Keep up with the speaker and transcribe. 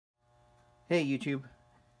Hey YouTube,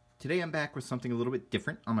 today I'm back with something a little bit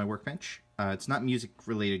different on my workbench. It's not music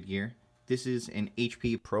related gear. This is an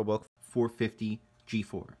HP ProBook 450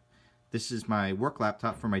 G4. This is my work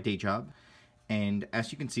laptop for my day job, and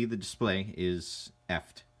as you can see the display is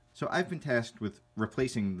effed. So I've been tasked with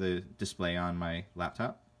replacing the display on my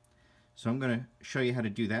laptop. So I'm going to show you how to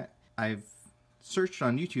do that. I've searched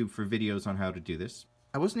on YouTube for videos on how to do this.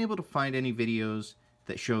 I wasn't able to find any videos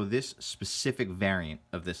that show this specific variant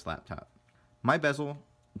of this laptop. My bezel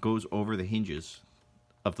goes over the hinges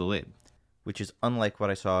of the lid, which is unlike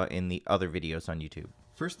what I saw in the other videos on YouTube.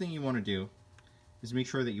 First thing you want to do is make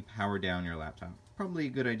sure that you power down your laptop. Probably a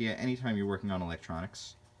good idea anytime you're working on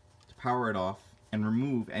electronics to power it off and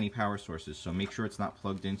remove any power sources. So make sure it's not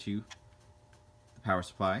plugged into the power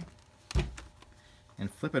supply,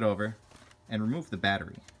 and flip it over and remove the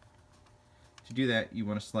battery. To do that, you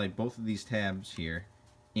want to slide both of these tabs here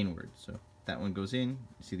inward. So that one goes in,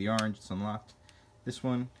 you see the orange, it's unlocked. This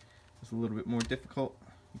one is a little bit more difficult.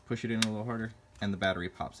 You push it in a little harder and the battery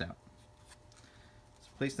pops out. So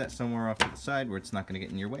place that somewhere off to the side where it's not going to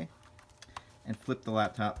get in your way, and flip the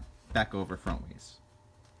laptop back over frontways.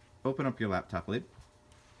 Open up your laptop lid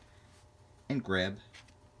and grab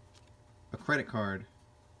a credit card,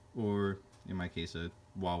 or in my case a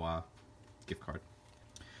Wawa gift card.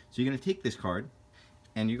 So you're going to take this card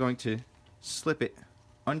and you're going to slip it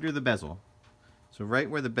under the bezel. So right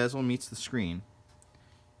where the bezel meets the screen,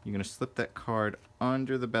 you're going to slip that card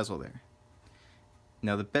under the bezel there.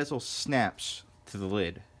 Now the bezel snaps to the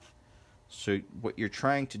lid. So what you're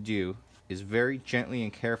trying to do is very gently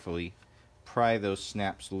and carefully pry those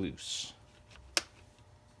snaps loose.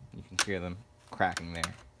 You can hear them cracking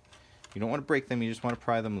there. You don't want to break them, you just want to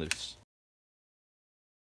pry them loose.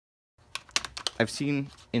 I've seen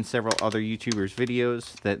in several other YouTubers'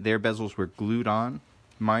 videos that their bezels were glued on.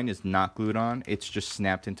 Mine is not glued on, it's just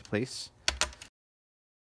snapped into place.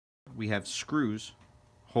 We have screws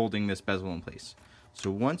holding this bezel in place.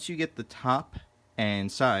 So once you get the top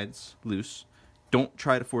and sides loose, don't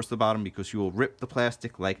try to force the bottom because you will rip the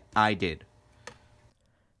plastic like I did.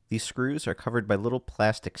 These screws are covered by little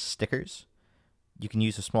plastic stickers. You can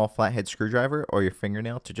use a small flathead screwdriver or your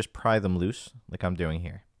fingernail to just pry them loose like I'm doing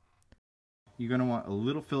here. You're going to want a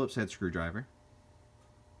little Phillips head screwdriver,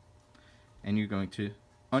 and you're going to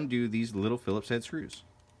undo these little Phillips head screws.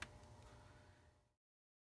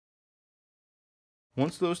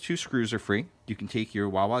 Once those two screws are free, you can take your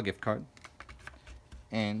Wawa gift card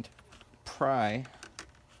and pry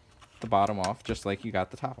the bottom off just like you got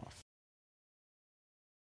the top off.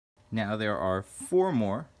 Now there are 4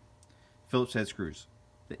 more Phillips head screws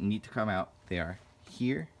that need to come out. They are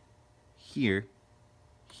here, here,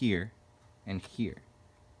 here, and here.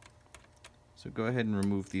 So go ahead and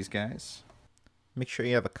remove these guys. Make sure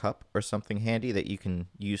you have a cup or something handy that you can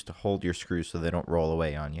use to hold your screws so they don't roll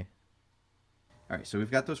away on you. Alright, so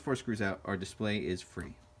we've got those 4 screws out. Our display is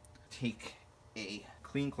free. Take a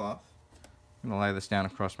clean cloth. I'm going to lie this down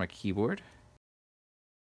across my keyboard.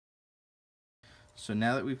 So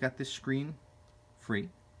now that we've got this screen free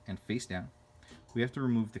and face down, we have to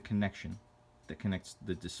remove the connection that connects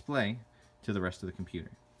the display to the rest of the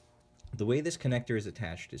computer. The way this connector is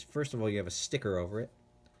attached is, first of all, you have a sticker over it.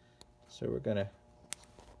 So we're going to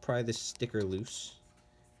pry this sticker loose.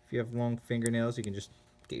 If you have long fingernails, you can just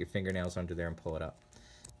get your fingernails under there and pull it up.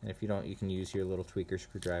 And if you don't, you can use your little tweaker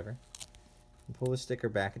screwdriver and pull the sticker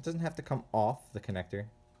back. It doesn't have to come off the connector,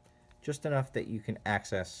 just enough that you can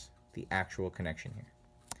access the actual connection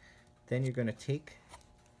here. Then you're going to take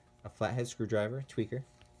a flathead screwdriver, tweaker,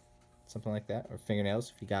 something like that, or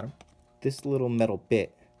fingernails if you got them. This little metal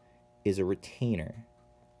bit is a retainer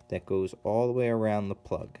that goes all the way around the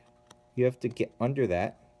plug. You have to get under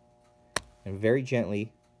that and very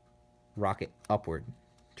gently rock it upward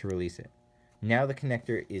to release it. Now the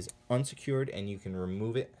connector is unsecured and you can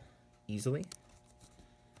remove it easily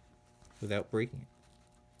without breaking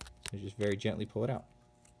it. So just very gently pull it out.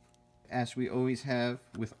 As we always have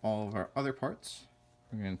with all of our other parts,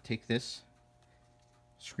 we're going to take this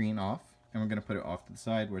screen off and we're going to put it off to the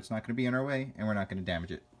side where it's not going to be in our way and we're not going to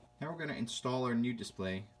damage it. Now we're going to install our new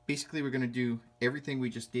display. Basically, we're going to do everything we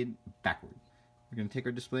just did backward. We're going to take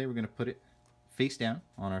our display, we're going to put it face down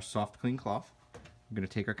on our soft, clean cloth. We're going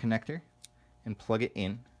to take our connector and plug it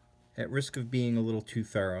in. At risk of being a little too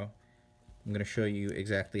thorough, I'm going to show you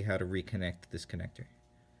exactly how to reconnect this connector.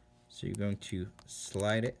 So you're going to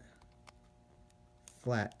slide it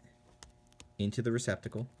flat into the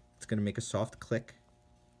receptacle. It's going to make a soft click,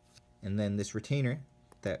 and then this retainer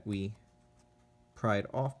that we pried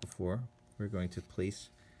off before, we're going to place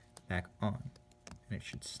back on, and it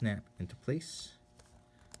should snap into place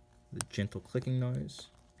with a gentle clicking noise.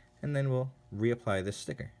 And then we'll reapply this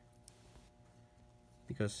sticker,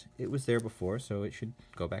 because it was there before, so it should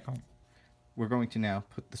go back on. We're going to now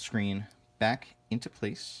put the screen back into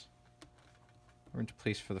place. We're into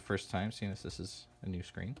place for the first time, seeing as this is a new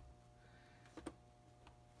screen.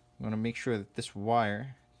 We want to make sure that this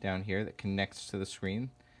wire down here that connects to the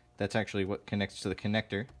screen, that's actually what connects to the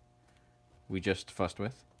connector we just fussed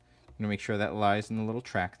with. I'm going to make sure that lies in the little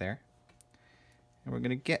track there. And we're going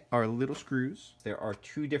to get our little screws. There are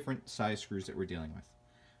two different size screws that we're dealing with.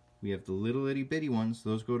 We have the little itty bitty ones,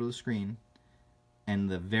 those go to the screen, and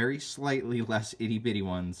the very slightly less itty bitty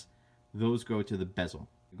ones, those go to the bezel.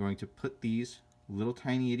 We're going to put these little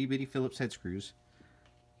tiny itty bitty Phillips head screws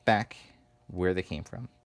back where they came from.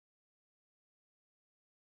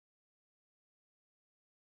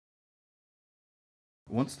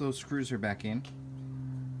 Once those screws are back in,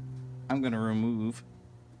 I'm going to remove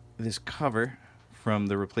this cover from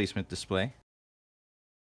the replacement display.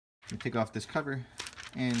 We take off this cover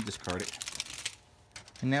and discard it.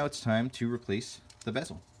 And now it's time to replace the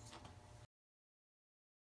bezel.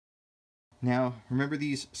 Now, remember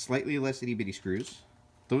these slightly less itty bitty screws?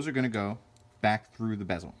 Those are going to go back through the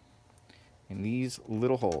bezel in these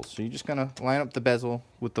little holes. So you're just going to line up the bezel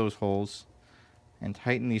with those holes and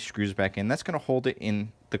tighten these screws back in. That's going to hold it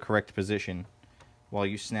in the correct position while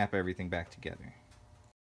you snap everything back together.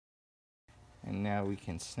 And now we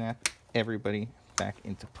can snap everybody back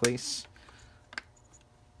into place.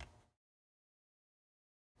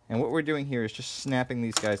 And what we're doing here is just snapping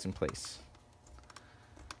these guys in place.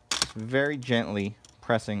 Just very gently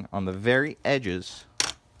pressing on the very edges,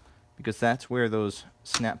 because that's where those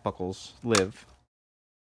snap buckles live.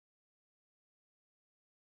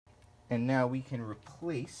 And now we can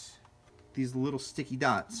replace these little sticky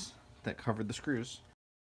dots that covered the screws.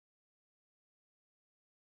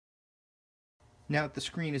 Now that the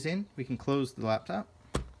screen is in, we can close the laptop,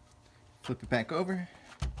 flip it back over,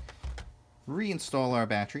 reinstall our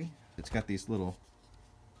battery. It's got these little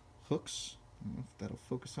hooks. I don't know if that'll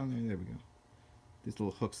focus on there. There we go. These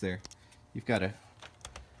little hooks there. You've got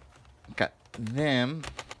them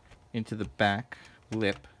into the back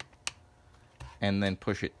lip and then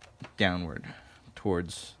push it downward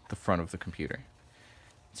towards the front of the computer.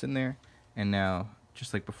 It's in there, and now,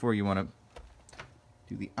 just like before, you want to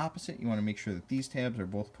do the opposite. You want to make sure that these tabs are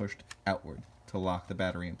both pushed outward to lock the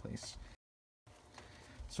battery in place.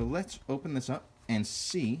 So let's open this up and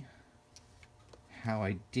see how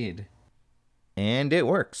I did. And it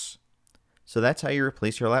works. So that's how you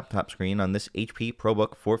replace your laptop screen on this HP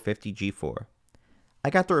ProBook 450 G4. I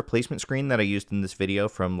got the replacement screen that I used in this video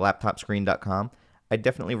from laptopscreen.com. I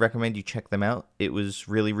definitely recommend you check them out. It was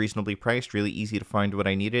really reasonably priced, really easy to find what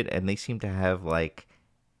I needed, and they seem to have like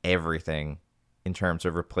everything in terms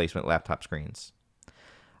of replacement laptop screens.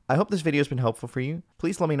 I hope this video has been helpful for you.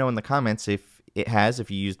 Please let me know in the comments if it has, if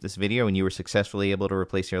you used this video and you were successfully able to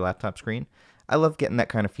replace your laptop screen. I love getting that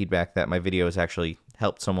kind of feedback that my video has actually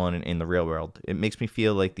helped someone in the real world. It makes me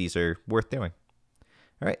feel like these are worth doing.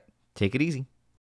 All right, take it easy.